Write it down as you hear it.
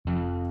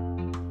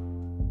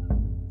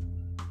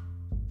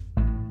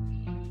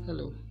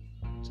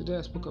Today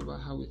I spoke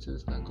about how it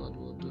is that God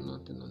will do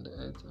nothing on the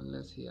earth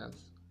unless He has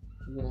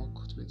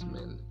walked with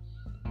men.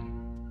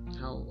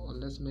 How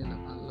unless men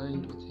are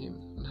aligned with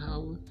Him, and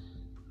how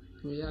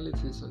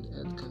realities on the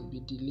earth can be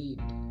delayed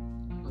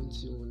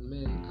until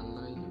men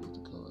align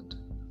with God.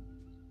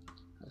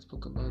 I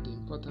spoke about the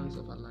importance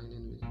of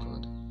aligning with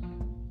God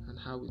and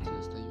how it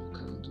is that you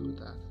can do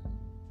that.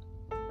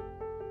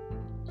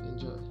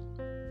 Enjoy.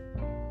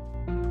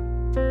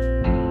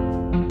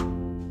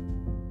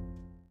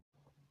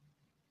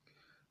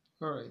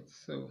 Alright,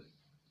 so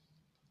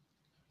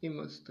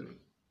Amos 3.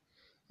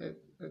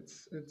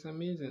 It's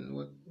amazing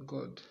what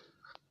God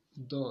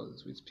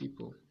does with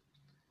people.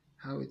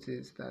 How it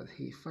is that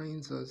He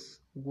finds us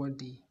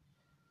worthy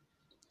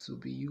to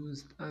be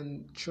used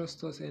and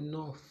trusts us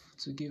enough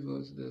to give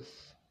us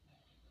this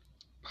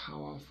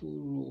powerful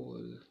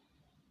role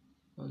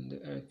on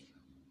the earth.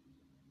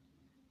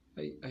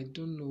 I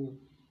don't know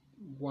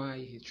why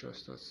He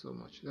trusts us so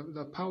much.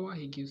 The power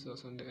He gives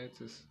us on the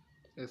earth is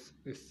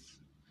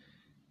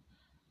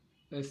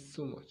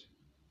so much,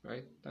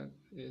 right? That,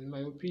 in my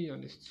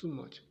opinion, is too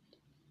much,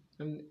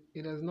 and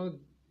it has not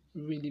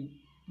really.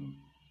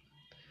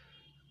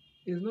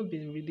 It's not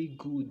been really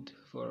good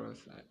for us.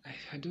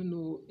 I don't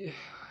know.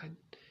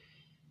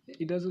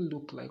 It doesn't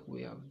look like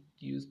we have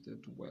used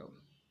it well,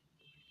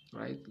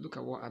 right? Look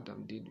at what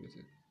Adam did with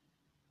it.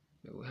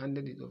 We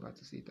handed it over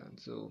to Satan.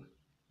 So,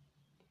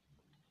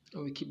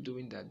 and we keep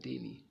doing that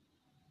daily,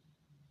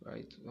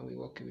 right? When we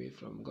walk away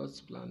from God's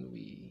plan,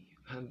 we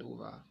hand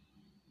over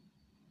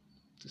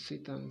to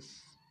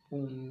Satan's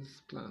own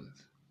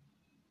plans.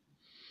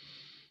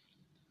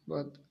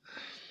 But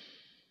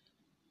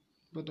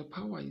the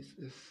power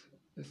is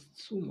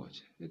too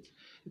much.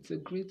 It's a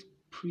great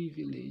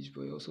privilege,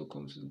 but it also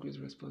comes with great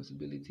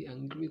responsibility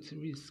and great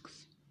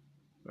risks,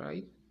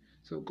 right?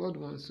 So God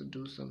wants to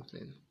do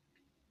something,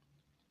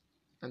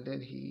 and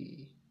then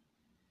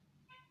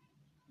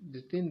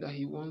the thing that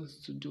He wants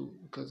to do,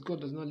 because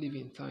God does not live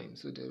in time,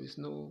 so there is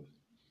no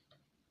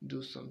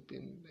do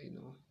something,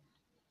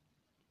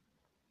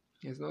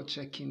 He's not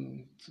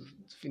checking to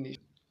finish,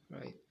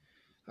 right?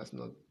 That's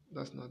not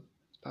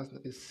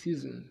it's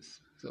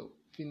seasons. So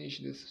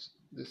finish this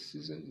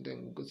season,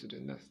 then go to the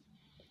next.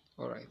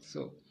 All right,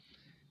 so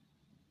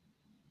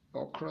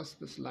or cross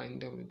this line,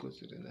 then we go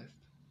to the next.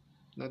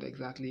 Not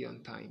exactly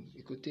on time.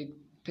 It could take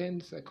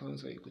 10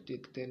 seconds or it could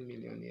take 10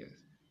 million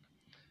years.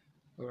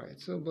 All right,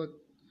 so but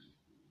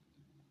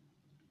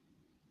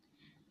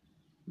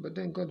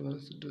then God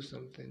wants to do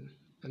something,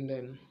 and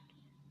then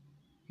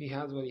He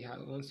has what He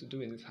wants to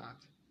do in His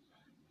heart,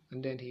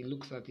 and then He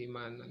looks at a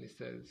man and He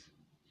says,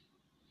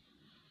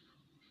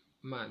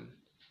 "Man,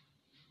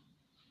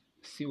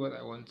 see what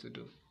I want to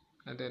do."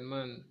 And then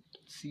man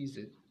sees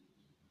it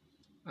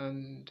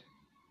and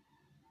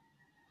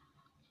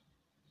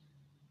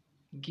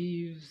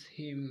gives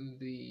him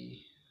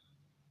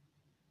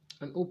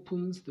and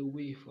opens the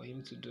way for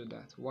him to do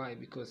that. Why?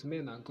 Because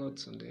men are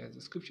gods on the earth.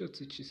 The scripture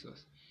teaches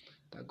us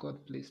that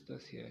God placed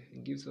us here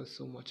and gives us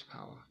so much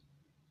power.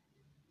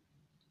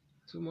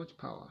 So much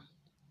power.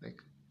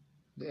 Like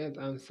the earth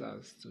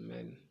answers to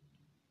men.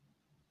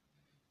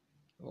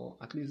 Or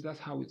at least that's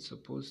how it's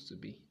supposed to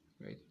be,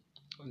 right?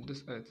 On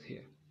this earth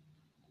here.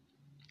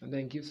 And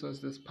then gives us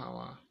this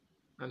power,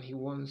 and He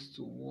wants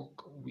to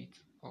walk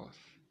with us,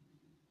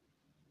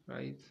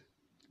 right?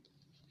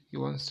 He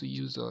wants to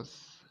use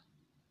us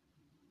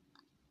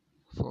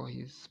for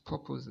His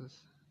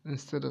purposes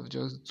instead of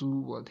just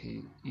do what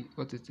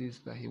it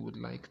is that He would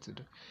like to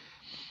do.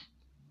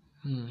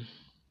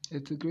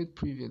 It's a great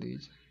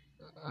privilege,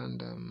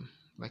 and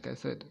like I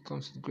said, it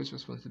comes with great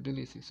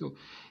responsibility. So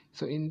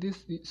in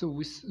this, so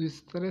we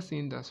started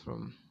seeing that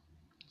from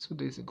 2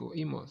 days ago.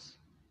 Amos,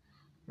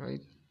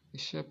 right, the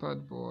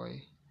shepherd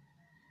boy,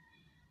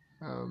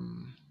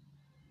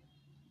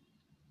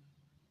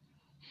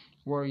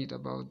 worried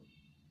about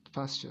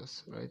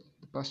pastures, right?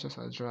 The pastures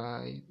are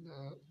dry,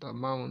 the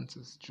mount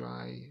is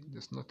dry,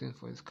 there's nothing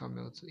for his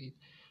camel to eat,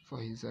 for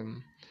his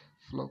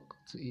flock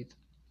to eat.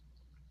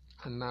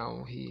 And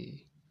now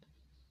he,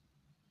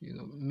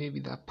 maybe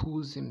that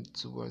pulls him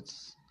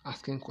towards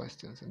asking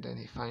questions, and then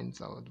he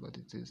finds out what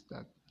it is,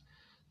 that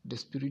the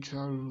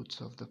spiritual roots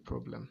of the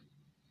problem,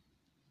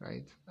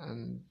 right?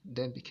 And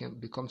then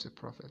becomes a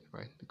prophet,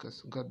 right?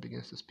 Because God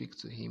begins to speak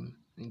to him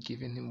and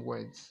giving him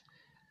words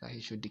that he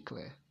should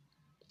declare.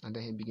 And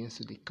then he begins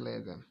to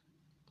declare them.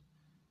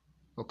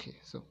 Okay,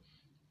 so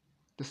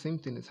the same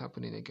thing is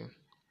happening again,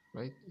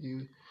 right?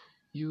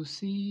 You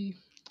see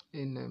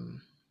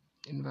in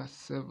verse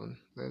 7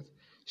 that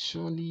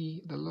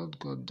surely the Lord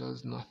God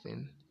does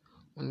nothing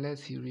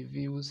unless He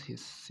reveals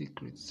His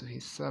secrets to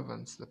His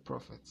servants, the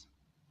prophets.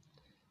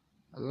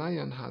 A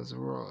lion has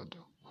roared,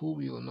 who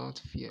will not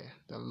fear?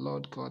 The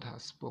Lord God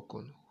has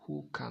spoken,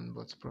 who can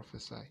but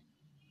prophesy?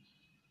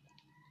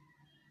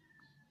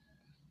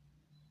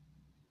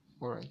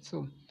 Alright,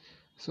 so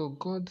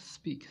God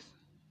speaks,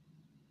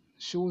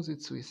 shows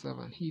it to His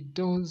servant. He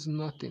does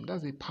nothing.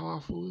 That's a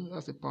powerful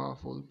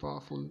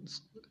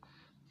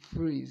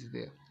phrase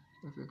there.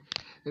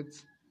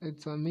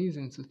 It's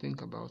amazing to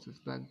think about it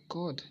that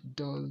God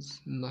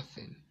does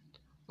nothing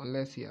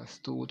unless He has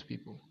told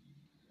people.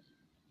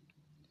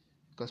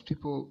 Because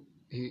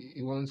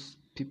He wants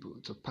people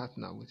to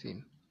partner with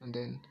Him. And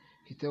then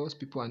He tells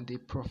people and they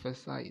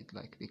prophesy it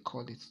like they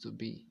call it to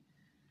be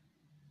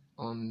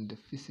on the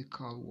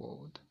physical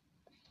world.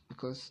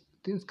 Because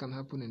things can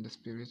happen in the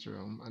spirit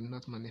realm and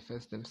not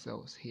manifest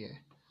themselves here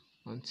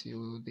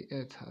until the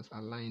earth has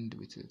aligned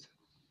with it.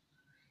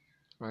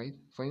 Right?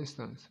 For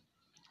instance,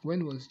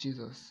 when was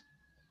Jesus?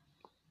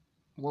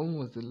 When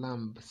was the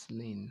lamb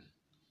slain?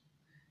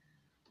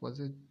 Was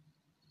it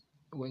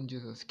when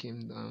Jesus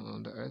came down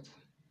on the earth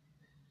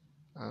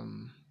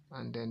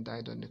and then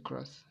died on the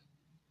cross?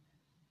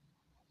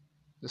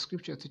 The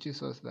scripture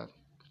teaches us that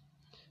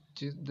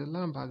the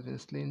lamb has been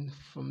slain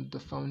from the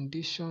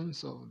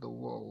foundations of the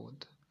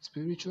world.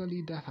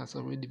 Spiritually, that has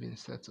already been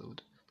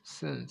settled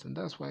since, and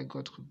that's why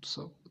God could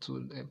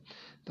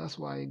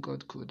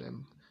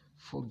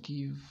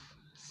forgive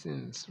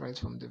sins right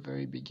from the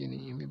very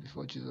beginning, even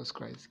before Jesus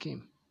Christ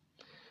came.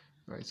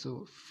 Right.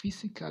 So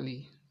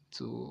physically,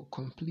 to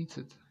complete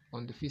it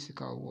on the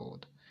physical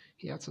world,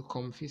 He had to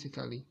come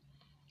physically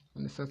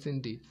on a certain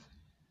date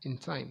in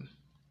time.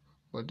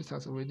 But this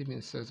has already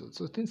been settled.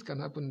 So things can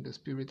happen in the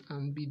spirit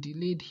and be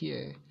delayed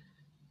here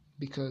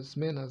because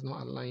man has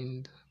not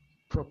aligned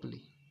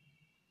properly.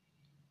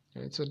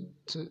 Right? So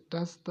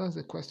that's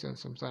the question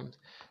sometimes.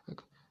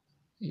 Like,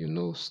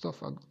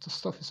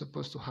 stuff is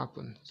supposed to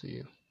happen to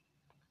you,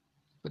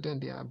 but then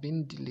they are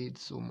being delayed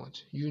so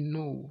much.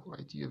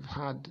 Right? You've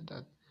had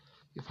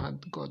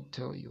God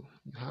tell you.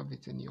 You have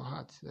it in your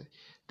heart that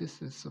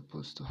this is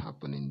supposed to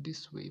happen in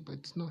this way, but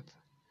it's not.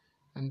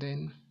 And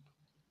then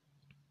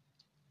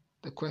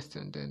the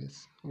question then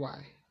is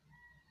why?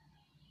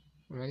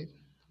 Right?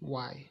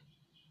 Why?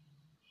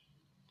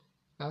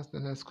 That's the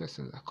next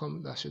question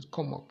that should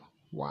come up.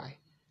 Why?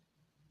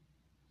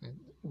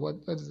 What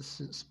is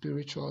the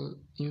spiritual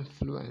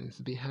influence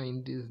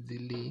behind this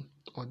delay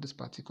or this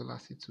particular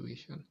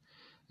situation?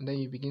 And then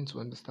you begin to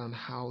understand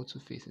how to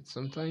face it.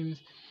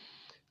 Sometimes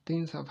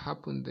things have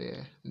happened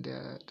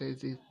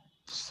there's a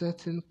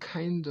certain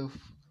kind of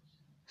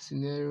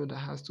scenario that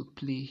has to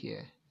play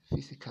here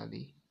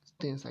physically,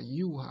 things that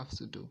you have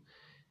to do,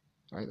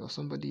 right, or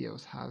somebody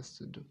else has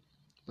to do,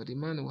 but the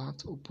man will have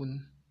to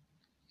open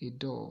a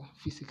door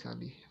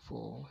physically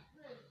for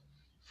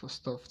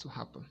stuff to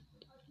happen.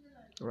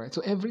 All right,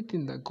 so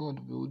everything that God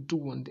will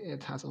do on the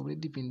earth has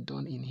already been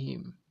done in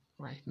Him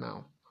right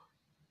now.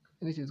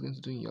 Anything He's going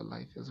to do in your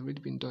life has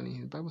already been done in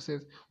Him. The Bible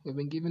says we've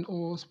been given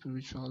all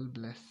spiritual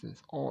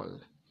blessings,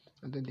 all,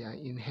 and then they are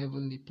in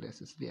heavenly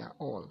places. They are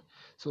all.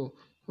 So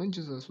when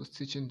Jesus was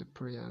teaching the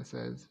prayer and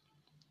says,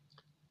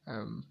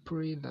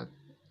 pray that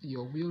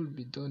your will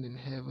be done in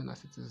heaven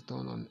as it is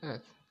done on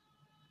earth.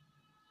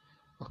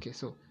 Okay,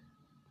 so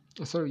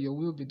your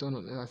will be done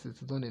on earth as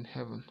it's done in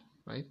heaven,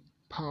 right?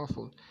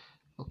 Powerful.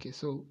 Okay,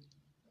 so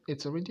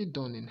it's already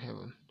done in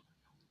heaven.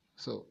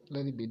 So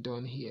let it be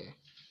done here.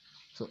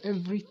 So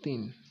every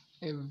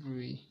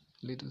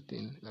little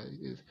thing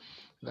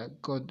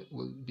that God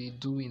will be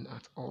doing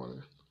at all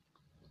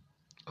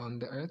on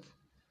the earth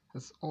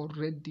has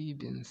already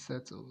been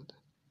settled,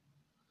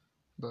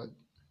 but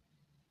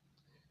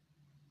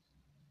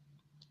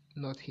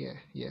not here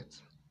yet,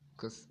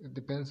 because it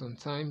depends on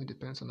time, it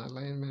depends on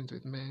alignment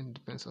with men, it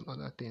depends on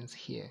other things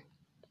here.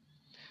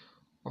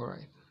 All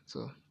right,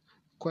 so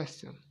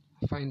question,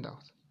 find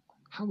out,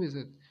 how is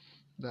it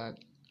that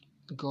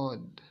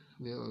God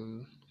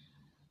will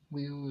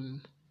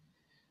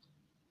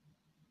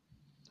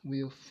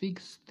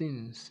fix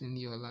things in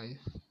your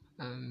life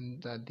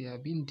and that they are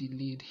being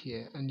delayed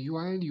here, and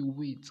while you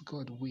wait,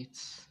 God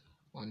waits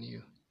on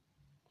you?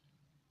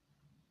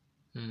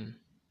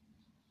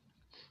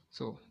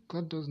 So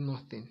God does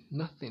nothing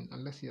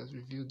unless He has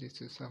revealed it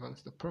to His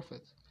servants, the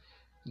prophets.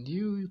 And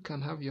you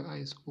can have your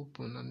eyes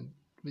open and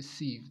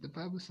receive. The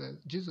Bible says,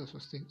 Jesus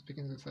was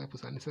speaking to the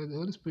disciples, and He said the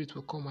Holy Spirit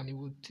will come and He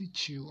will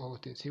teach you all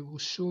things. He will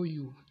show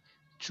you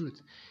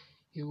truth.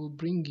 He will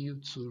bring you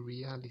to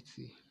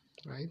reality,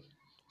 right?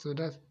 So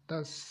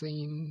that's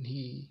saying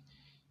He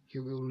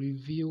will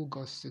reveal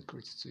God's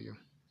secrets to you.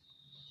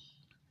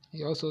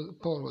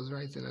 Paul was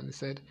writing and he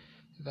said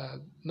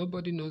that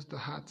nobody knows the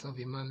heart of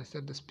a man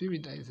except the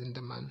spirit that is in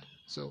the man.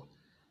 So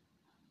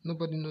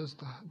nobody knows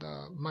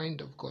the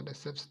mind of God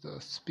except the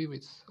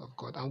spirit of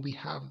God, and we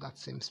have that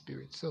same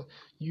spirit. So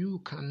you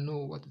can know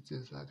what it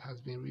is that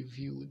has been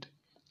revealed,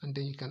 and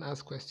then you can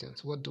ask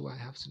questions. What do I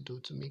have to do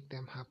to make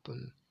them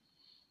happen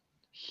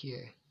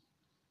here?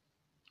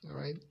 All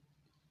right.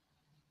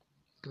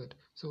 Good.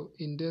 So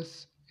in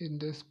this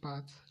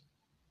part,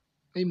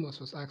 Amos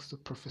was asked to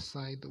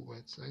prophesy the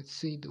words, right?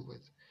 Say the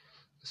words.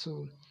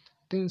 So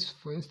things,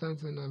 for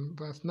instance, in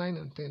verse 9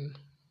 and 10,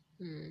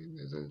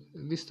 there's a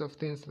list of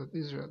things that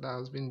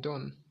has been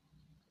done,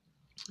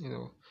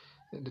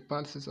 in the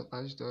palaces of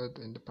Ashdod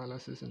and the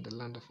palaces in the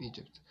land of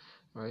Egypt,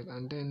 right?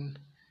 And then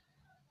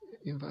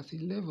in verse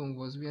 11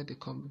 was where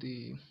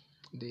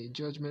the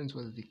judgment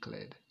was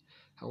declared.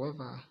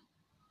 However,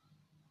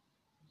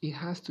 it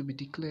has to be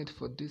declared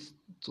for this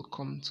to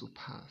come to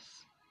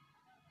pass.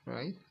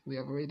 Right? We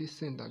have already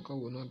seen that God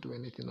will not do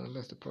anything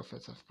unless the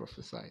prophets have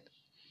prophesied.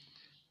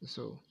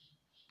 So,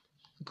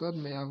 God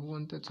may have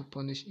wanted to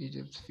punish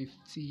Egypt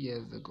 50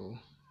 years ago,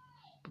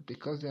 but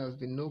because there has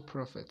been no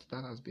prophet,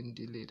 that has been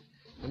delayed.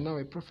 And now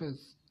a prophet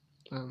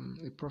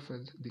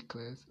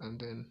declares, and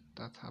then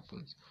that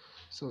happens.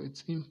 So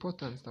it's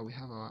important that we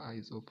have our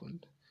eyes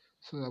opened,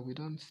 so that we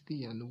don't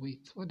stay and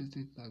wait. What is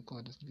it that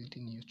God is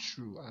leading you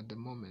through at the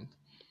moment?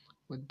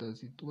 What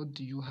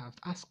do you have?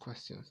 Ask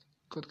questions.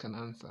 God can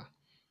answer.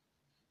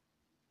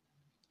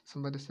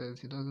 Somebody says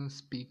he doesn't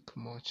speak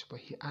much, but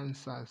he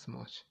answers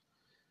much.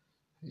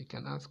 You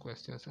can ask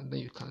questions, and then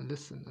you can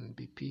listen and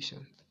be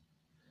patient.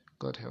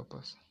 God help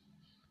us.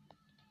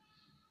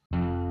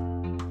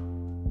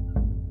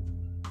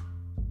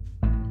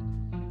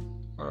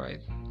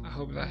 Alright, I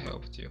hope that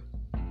helped you.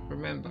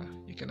 Remember,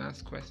 you can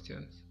ask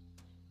questions.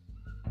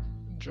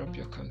 Drop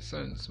your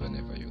concerns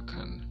whenever you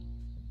can.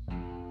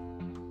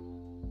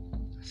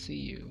 See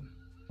you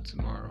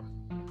tomorrow.